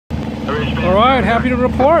All right, happy to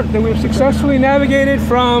report that we've successfully navigated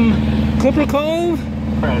from Clipper Cove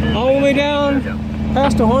all the way down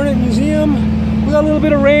past the Hornet Museum. We got a little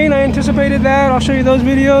bit of rain. I anticipated that. I'll show you those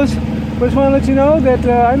videos. But I just want to let you know that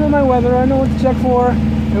I know my weather. I know what to check for.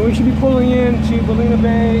 And we should be pulling into Ballina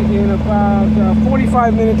Bay in about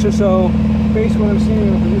 45 minutes or so, based on what I'm seeing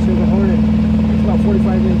in the position of the Hornet. It's about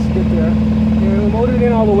 45 minutes to get there. And we motored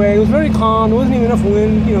in all the way. It was very calm. There wasn't even enough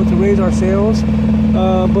wind, you know, to raise our sails.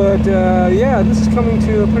 Yeah, this is coming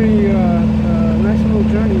to a pretty nice little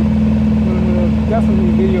journey. I'm going to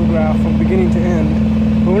definitely videograph from beginning to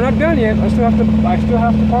end. But we're not done yet. I still have to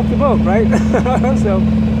park the boat, right? So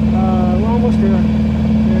we're almost there.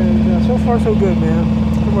 And so far so good, man.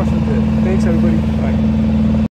 So far so good. Thanks everybody. Bye.